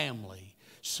 caring family.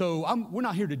 So we're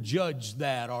not here to judge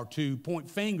that or to point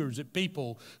fingers at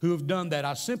people who have done that.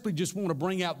 I simply just want to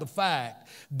bring out the fact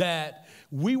that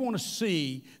we want to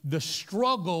see the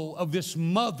struggle of this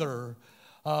mother,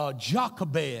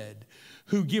 Jochebed,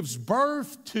 who gives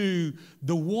birth to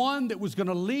the one that was going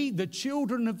to lead the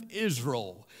children of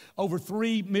Israel, over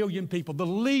 3 million people. The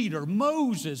leader,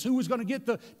 Moses, who was going to get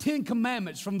the 10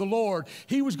 Commandments from the Lord.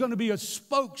 He was going to be a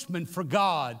spokesman for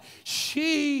God.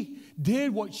 She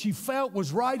did what she felt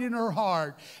was right in her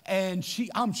heart, and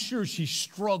I'm sure she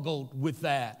struggled with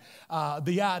that.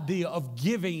 The idea of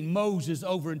giving Moses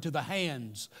over into the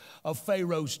hands of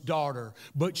Pharaoh's daughter.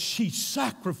 But she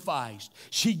sacrificed.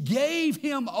 She gave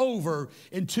him over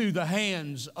into the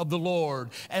hands of the Lord.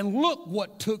 And look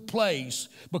what took place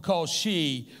because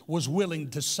she was willing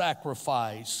to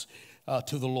sacrifice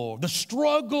to the Lord. The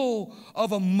struggle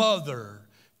of a mother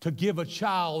to give a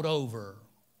child over,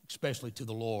 especially to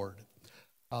the Lord.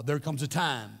 There comes a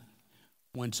time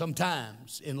when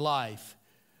sometimes in life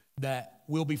that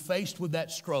we'll be faced with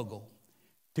that struggle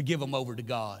to give them over to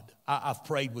God. I've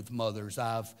prayed with mothers.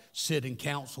 I've sit and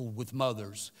counseled with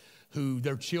mothers who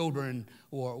their children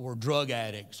were drug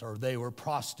addicts or they were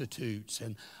prostitutes.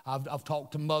 And I've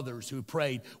talked to mothers who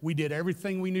prayed. We did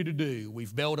everything we knew to do.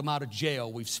 We've bailed them out of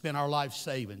jail. We've spent our life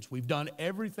savings. We've done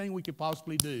everything we could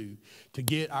possibly do to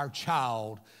get our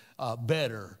child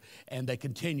better, and they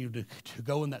continue to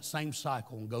go in that same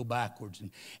cycle and go backwards,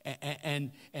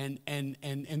 and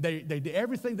they did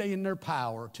everything they in their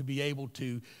power to be able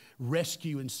to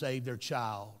rescue and save their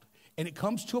child. And it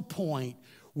comes to a point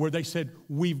where they said,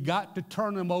 we've got to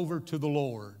turn them over to the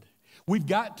Lord. We've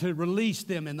got to release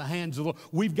them in the hands of the Lord.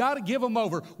 We've got to give them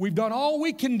over. We've done all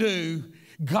we can do.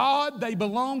 God, they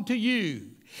belong to you.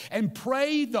 And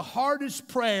pray the hardest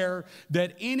prayer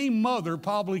that any mother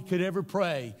probably could ever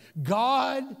pray.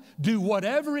 God, do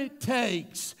whatever it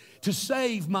takes to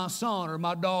save my son or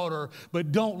my daughter,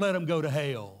 but don't let them go to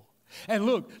hell. And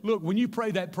look, when you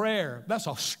pray that prayer, that's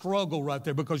a struggle right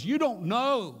there because you don't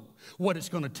know what it's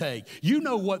going to take. You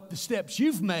know what the steps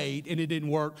you've made and it didn't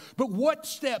work, but what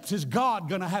steps is God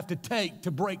going to have to take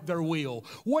to break their will?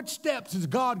 What steps is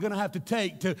God going to have to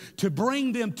take to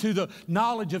bring them to the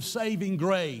knowledge of saving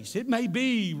grace? It may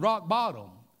be rock bottom.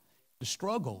 The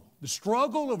struggle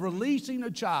of releasing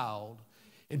a child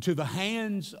into the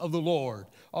hands of the Lord.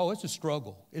 Oh, it's a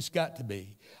struggle. It's got to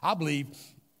be. I believe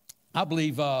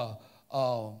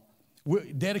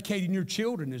Dedicating your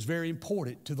children is very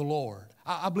important to the Lord.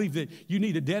 I believe that you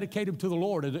need to dedicate them to the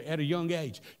Lord at a young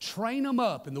age. Train them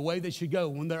up in the way they should go.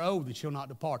 When they're old, they shall not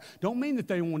depart. Don't mean that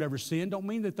they won't ever sin. Don't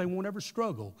mean that they won't ever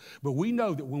struggle. But we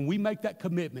know that when we make that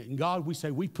commitment, and God, we say,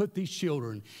 we put these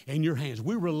children in your hands.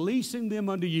 We're releasing them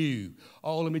unto you.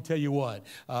 Oh, let me tell you what.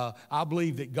 I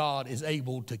believe that God is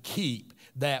able to keep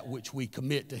that which we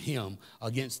commit to him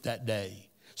against that day.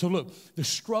 So look, the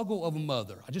struggle of a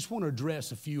mother. I just want to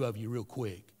address a few of you real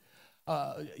quick.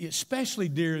 Especially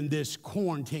during this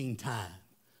quarantine time,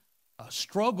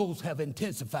 struggles have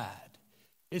intensified.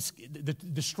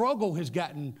 The struggle has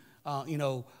gotten,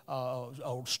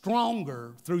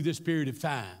 stronger through this period of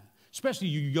time, especially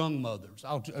you young mothers.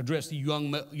 I'll address the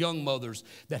young mothers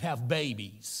that have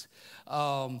babies.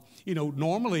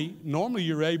 Normally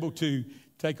you're able to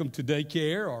take them to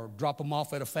daycare or drop them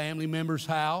off at a family member's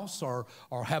house or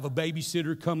have a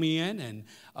babysitter come in and,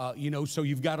 so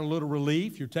you've got a little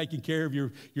relief. You're taking care of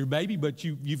your baby, but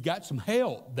you've got some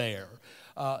help there.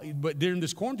 But during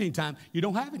this quarantine time, you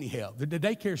don't have any help. The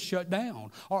daycare's shut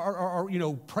down, or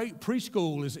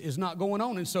preschool is not going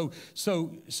on, and so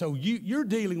you're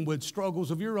dealing with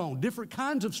struggles of your own, different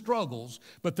kinds of struggles,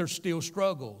 but they're still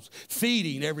struggles.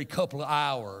 Feeding every couple of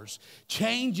hours,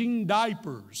 changing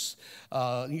diapers,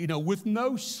 with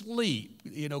no sleep,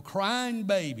 crying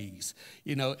babies,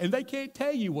 and they can't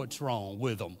tell you what's wrong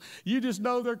with them. You just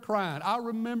know they're crying. I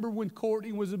remember when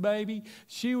Courtney was a baby,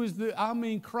 she was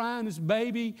crying as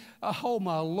baby. Oh,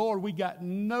 my Lord, we got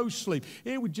no sleep.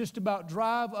 It would just about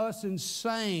drive us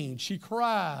insane. She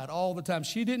cried all the time.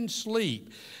 She didn't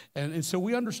sleep. And so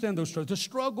we understand those struggles. The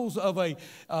struggles of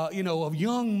of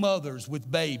young mothers with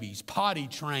babies, potty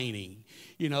training,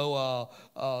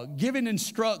 giving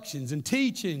instructions and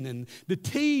teaching and the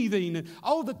teething and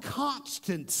all the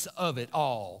constants of it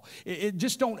all. It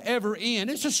just don't ever end.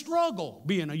 It's a struggle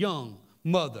being a young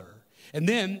mother. And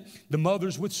then the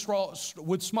mothers with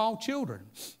small children,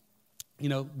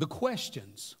 the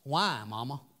questions. Why,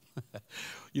 Mama?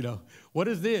 What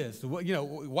is this?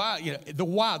 Why?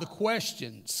 The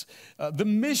questions, the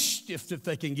mischief that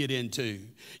they can get into.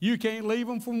 You can't leave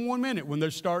them for 1 minute when they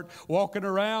start walking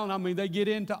around. They get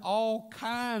into all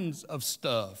kinds of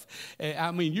stuff.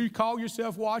 You call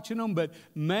yourself watching them, but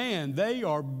man, they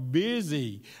are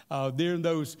busy during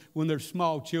those when they're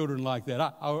small children like that.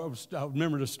 I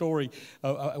remember the story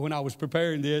when I was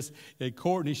preparing this.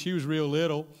 Courtney, she was real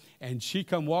little. And she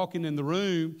come walking in the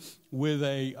room with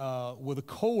a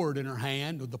cord in her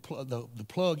hand, with the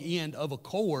plug end of a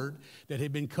cord that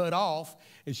had been cut off.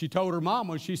 And she told her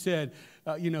mama, she said,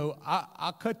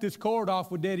 I cut this cord off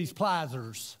with Daddy's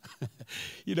pliers.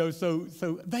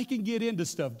 So they can get into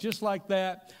stuff just like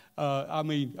that.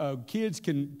 Kids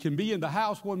can be in the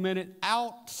house 1 minute,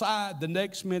 outside the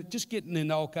next minute, just getting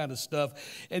in all kind of stuff.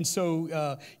 And so,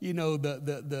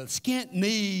 the skint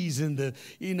knees and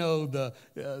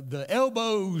the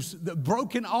elbows, the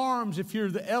broken arms. If you're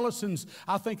the Ellisons,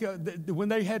 I think when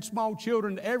they had small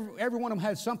children, every one of them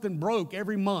had something broke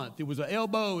every month. It was an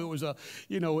elbow, it was a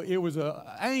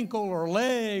ankle or a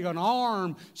leg, an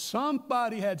arm.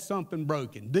 Somebody had something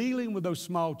broken. Dealing with those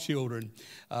small children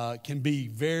can be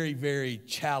very, very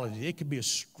challenging. It can be a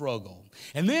struggle.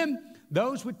 And then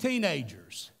those with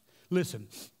teenagers. Listen,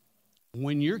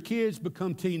 when your kids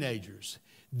become teenagers,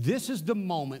 this is the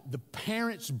moment the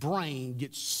parent's brain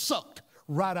gets sucked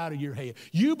right out of your head.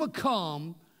 You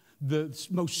become the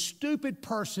most stupid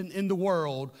person in the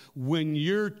world when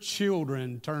your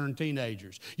children turn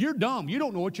teenagers. You're dumb. You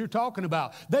don't know what you're talking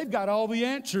about. They've got all the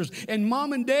answers, and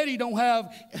mom and daddy don't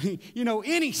have,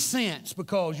 any sense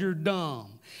because you're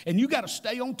dumb. And you got to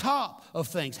stay on top of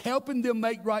things, helping them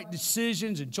make right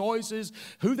decisions and choices,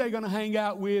 who they're going to hang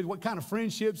out with, what kind of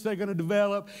friendships they're going to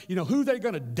develop, who they're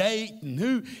going to date, and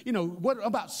what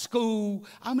about school.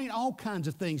 All kinds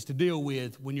of things to deal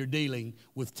with when you're dealing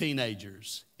with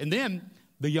teenagers. And then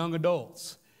the young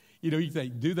adults. You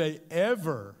think, do they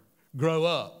ever grow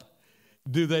up?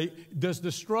 Does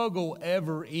the struggle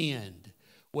ever end?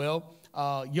 Well,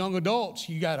 young adults,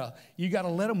 you gotta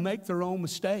let them make their own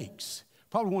mistakes.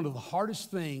 Probably one of the hardest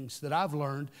things that I've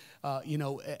learned,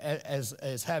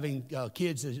 as having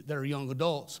kids that are young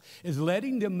adults, is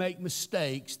letting them make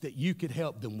mistakes that you could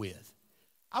help them with.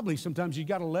 I believe sometimes you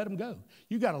got to let them go.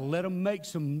 You got to let them make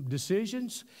some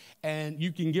decisions, and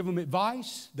you can give them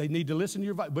advice. They need to listen to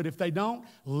your advice. But if they don't,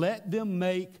 let them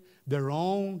make their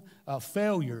own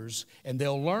failures, and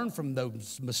they'll learn from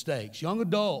those mistakes. Young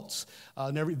adults,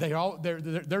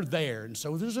 they're there, and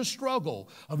so there's a struggle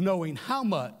of knowing how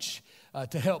much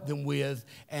to help them with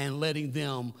and letting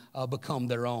them become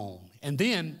their own. And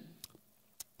then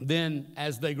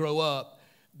as they grow up,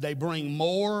 they bring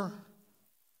more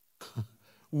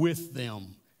with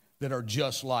them that are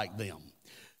just like them.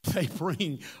 They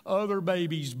bring other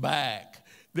babies back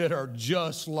that are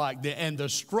just like them. And the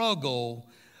struggle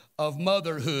of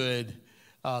motherhood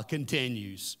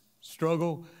continues.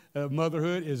 Struggle of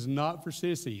motherhood is not for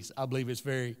sissies. I believe it's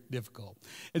very difficult.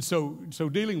 And so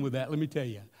dealing with that, let me tell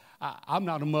you, I'm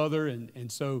not a mother,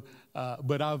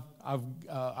 but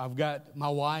I've got my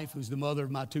wife who's the mother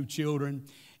of my 2 children,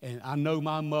 and I know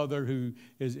my mother who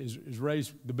is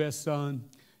raised the best son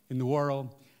in the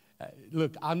world.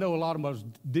 Look, I know a lot of mothers,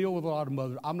 deal with a lot of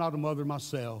mothers. I'm not a mother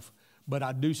myself, but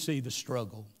I do see the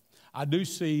struggle. I do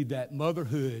see that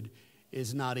motherhood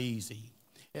is not easy.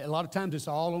 A lot of times it's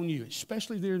all on you,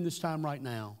 especially during this time right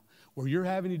now, where you're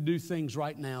having to do things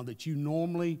right now that you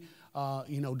normally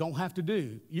don't have to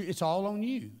do. It's all on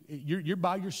you. You're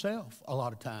by yourself a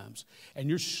lot of times, and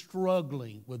you're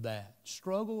struggling with that.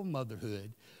 Struggle with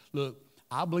motherhood. Look,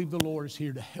 I believe the Lord is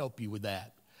here to help you with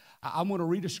that. I'm going to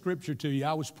read a scripture to you.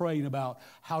 I was praying about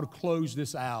how to close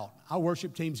this out. Our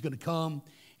worship team's going to come,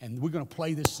 and we're going to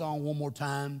play this song one more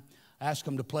time. Ask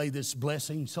them to play this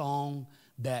blessing song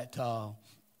that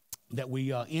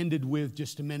we ended with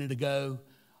just a minute ago.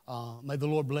 May the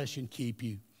Lord bless you and keep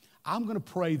you. I'm going to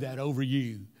pray that over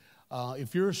you.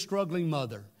 If you're a struggling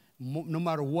mother, no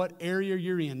matter what area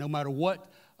you're in, no matter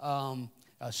what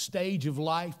stage of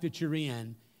life that you're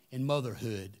in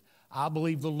motherhood, I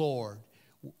believe the Lord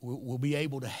will be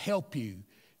able to help you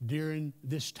during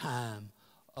this time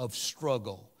of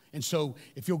struggle. And so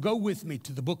if you'll go with me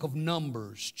to the book of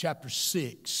Numbers, chapter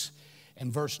 6,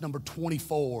 and verse number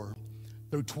 24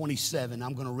 through 27,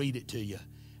 I'm going to read it to you.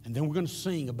 And then we're going to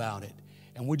sing about it.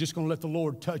 And we're just going to let the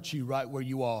Lord touch you right where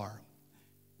you are.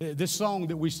 This song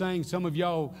that we sang, some of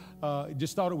y'all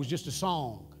just thought it was just a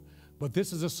song. But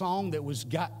this is a song that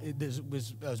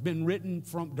has been written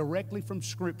directly from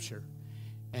Scripture.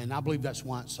 And I believe that's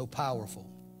why it's so powerful.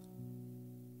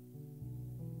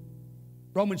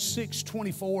 Romans 6,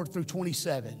 24 through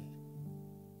 27.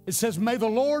 It says, "May the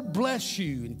Lord bless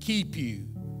you and keep you.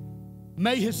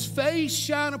 May his face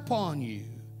shine upon you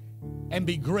and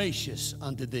be gracious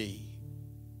unto thee.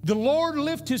 The Lord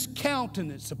lift his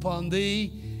countenance upon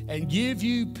thee and give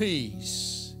you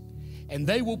peace. And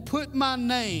they will put my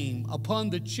name upon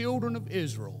the children of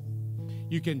Israel."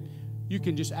 You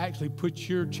can just actually put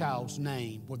your child's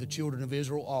name where the children of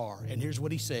Israel are. And here's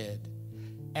what he said.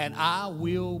 "And I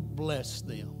will bless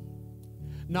them."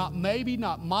 Not maybe,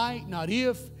 not might, not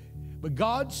if, but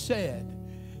God said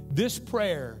this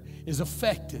prayer is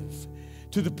effective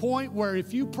to the point where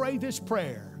if you pray this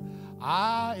prayer,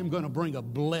 I am going to bring a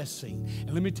blessing.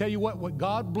 And let me tell you what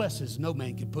God blesses, no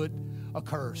man can put a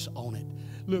curse on it.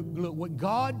 Look, what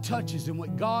God touches and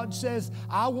what God says,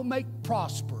 I will make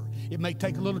prosper. It may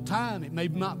take a little time. It may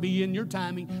not be in your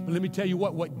timing. But let me tell you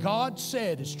what God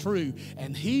said is true.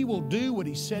 And he will do what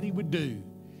he said he would do.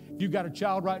 If you've got a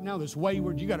child right now that's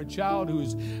wayward, you got a child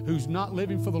who's not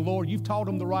living for the Lord, you've taught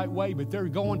them the right way, but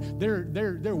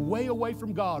they're way away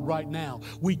from God right now.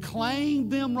 We claim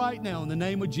them right now in the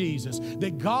name of Jesus,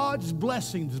 that God's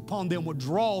blessings upon them would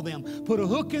draw them, put a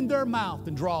hook in their mouth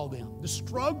and draw them. The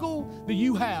struggle that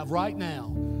you have right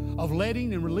now of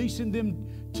letting and releasing them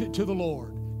to the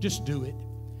Lord, just do it.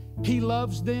 He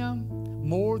loves them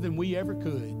more than we ever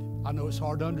could. I know it's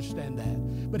hard to understand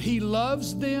that, but he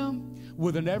loves them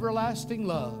with an everlasting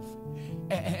love.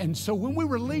 And so when we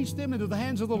release them into the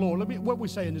hands of the Lord, what we're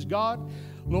saying is, God,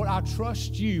 Lord, I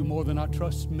trust you more than I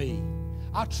trust me.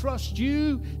 I trust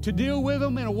you to deal with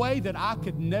them in a way that I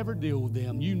could never deal with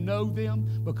them. You know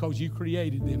them because you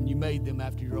created them. You made them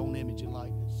after your own image and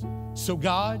likeness. So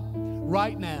God,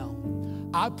 right now,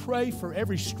 I pray for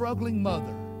every struggling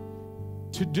mother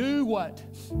to do what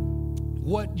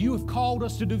you have called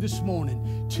us to do this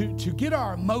morning, to get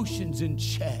our emotions in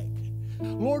check.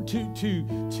 Lord, to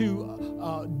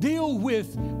deal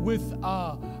with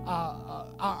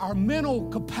our mental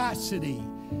capacity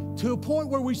to a point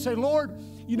where we say, Lord,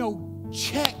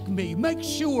 check me. Make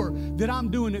sure that I'm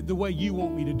doing it the way you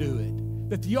want me to do it.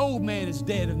 That the old man is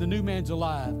dead and the new man's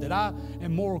alive. That I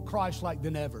am more Christ-like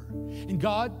than ever. And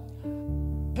God,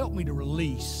 help me to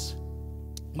release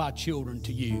my children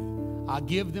to you. I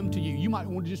give them to you. You might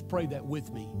want to just pray that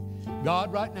with me.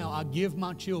 God, right now, I give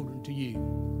my children to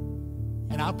you.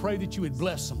 And I pray that you would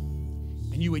bless them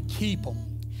and you would keep them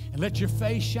and let your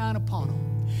face shine upon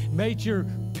them. May your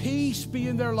peace be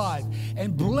in their life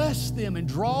and bless them and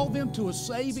draw them to a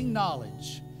saving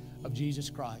knowledge of Jesus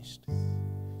Christ.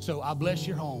 So I bless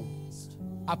your home.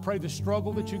 I pray the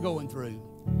struggle that you're going through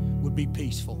would be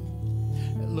peaceful.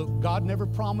 Look, God never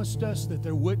promised us that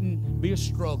there wouldn't be a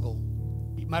struggle.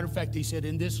 Matter of fact, he said,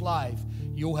 in this life,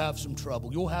 you'll have some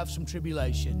trouble. You'll have some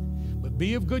tribulation. But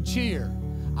be of good cheer.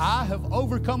 I have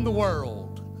overcome the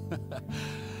world.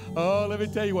 Oh, let me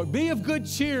tell you what. Be of good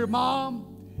cheer, Mom.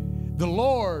 The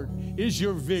Lord is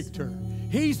your victor.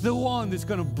 He's the one that's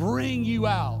going to bring you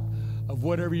out of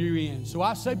whatever you're in. So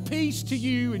I say peace to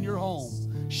you and your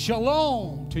home.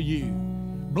 Shalom to you.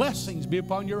 Blessings be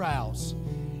upon your house.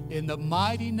 In the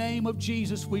mighty name of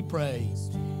Jesus we pray.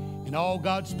 And all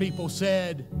God's people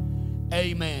said,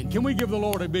 amen. Can we give the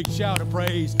Lord a big shout of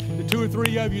praise? The 2 or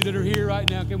 3 of you that are here right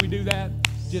now, can we do that?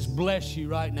 Just bless you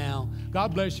right now.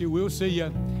 God bless you. We'll see you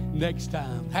next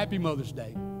time. Happy Mother's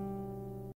Day.